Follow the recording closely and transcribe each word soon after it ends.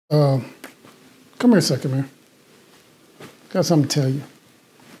Come here a second, man. Got something to tell you.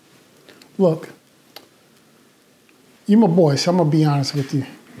 Look, you're my boy, so I'm gonna be honest with you.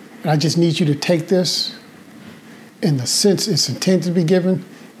 And I just need you to take this in the sense it's intended to be given.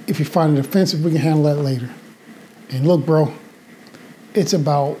 If you find it offensive, we can handle that later. And look, bro, it's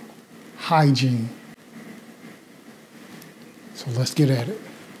about hygiene. So let's get at it.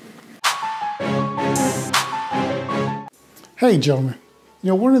 Hey, gentlemen. You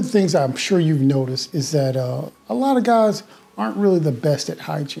know, one of the things I'm sure you've noticed is that a lot of guys aren't really the best at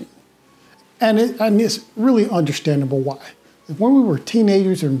hygiene. And it's really understandable why. When we were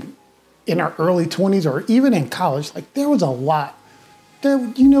teenagers and in our early 20s or even in college, like there was a lot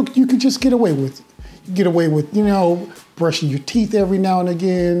that, you know, you could just get away with. Get away with, you know, brushing your teeth every now and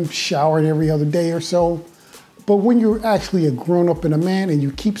again, showering every other day or so. But when you're actually a grown up and a man and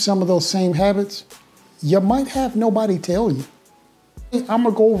you keep some of those same habits, you might have nobody tell you. I'm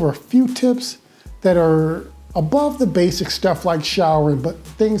gonna go over a few tips that are above the basic stuff like showering, but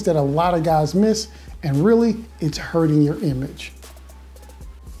things that a lot of guys miss, and really it's hurting your image.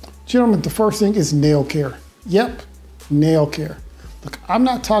 Gentlemen, the first thing is nail care. Yep, nail care. Look, I'm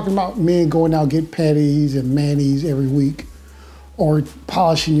not talking about men going out get pedis and manis every week or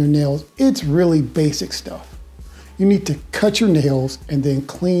polishing your nails. It's really basic stuff. You need to cut your nails and then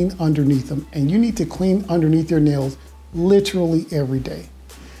clean underneath them. And you need to clean underneath your nails literally every day.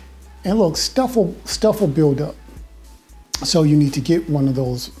 And look, stuff will build up. So you need to get one of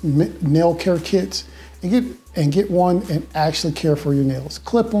those nail care kits and get one and actually care for your nails.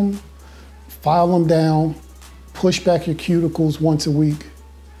 Clip them, file them down, push back your cuticles once a week.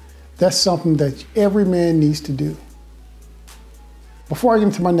 That's something that every man needs to do. Before I get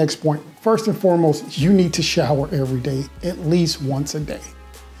into my next point, first and foremost, you need to shower every day, at least once a day.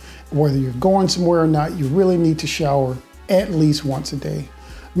 Whether you're going somewhere or not, you really need to shower at least once a day.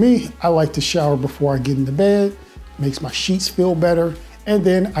 Me, I like to shower before I get into bed, makes my sheets feel better, and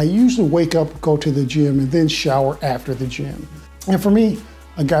then I usually wake up, go to the gym, and then shower after the gym. And for me,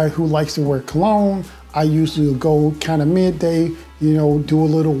 a guy who likes to wear cologne, I usually go kind of midday, you know, do a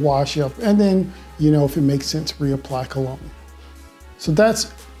little wash up, and then, you know, if it makes sense, reapply cologne. So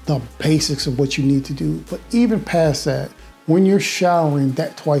that's the basics of what you need to do. But even past that, when you're showering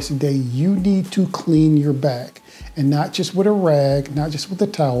that twice a day, you need to clean your back. And not just with a rag, not just with a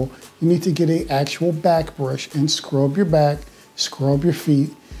towel. You need to get an actual back brush and scrub your back, scrub your feet,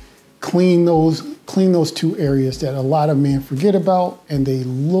 clean those two areas that a lot of men forget about, and they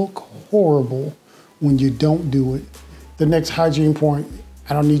look horrible when you don't do it. The next hygiene point,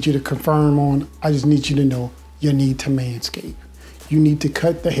 I don't need you to confirm on, I just need you to know you need to manscape. You need to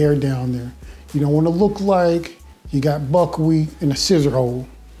cut the hair down there. You don't want to look like you got buckwheat in a scissor hole.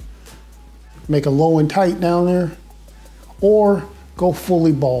 Make a low and tight down there, or go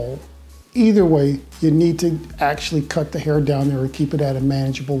fully bald. Either way, you need to actually cut the hair down there and keep it at a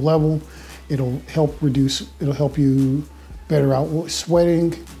manageable level. It'll help you better out with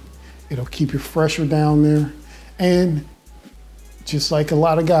sweating. It'll keep you fresher down there. And just like a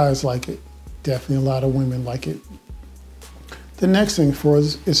lot of guys like it, definitely a lot of women like it. The next thing for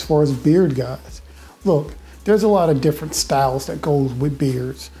us, as far as beard guys, look, there's a lot of different styles that goes with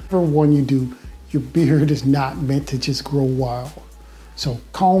beards. For one you do, your beard is not meant to just grow wild. So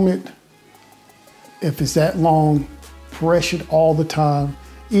comb it. If it's that long, brush it all the time.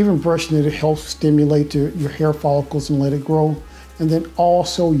 Even brushing it helps stimulate your hair follicles and let it grow. And then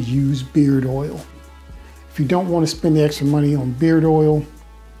also use beard oil. If you don't want to spend the extra money on beard oil,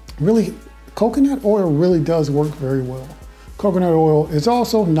 really, coconut oil really does work very well. Coconut oil is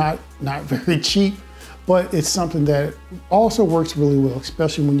also not very cheap, but it's something that also works really well,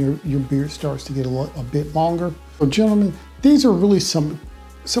 especially when your beard starts to get a bit longer. So gentlemen, these are really some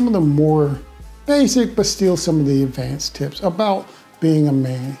of the more basic, but still some of the advanced tips about being a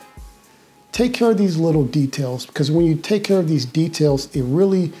man. Take care of these little details, because when you take care of these details, it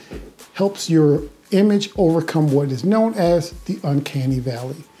really helps your image overcome what is known as the uncanny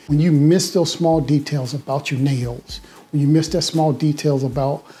valley. When you miss those small details about your nails, when you miss that small details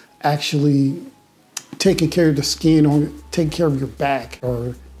about actually taking care of the skin or taking care of your back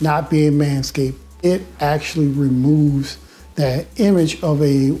or not being manscaped, it actually removes that image of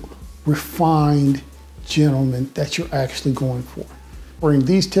a refined gentleman that you're actually going for.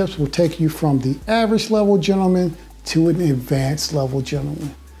 These tips will take you from the average level gentleman to an advanced level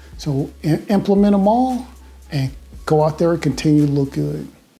gentleman. So implement them all and go out there and continue to look good.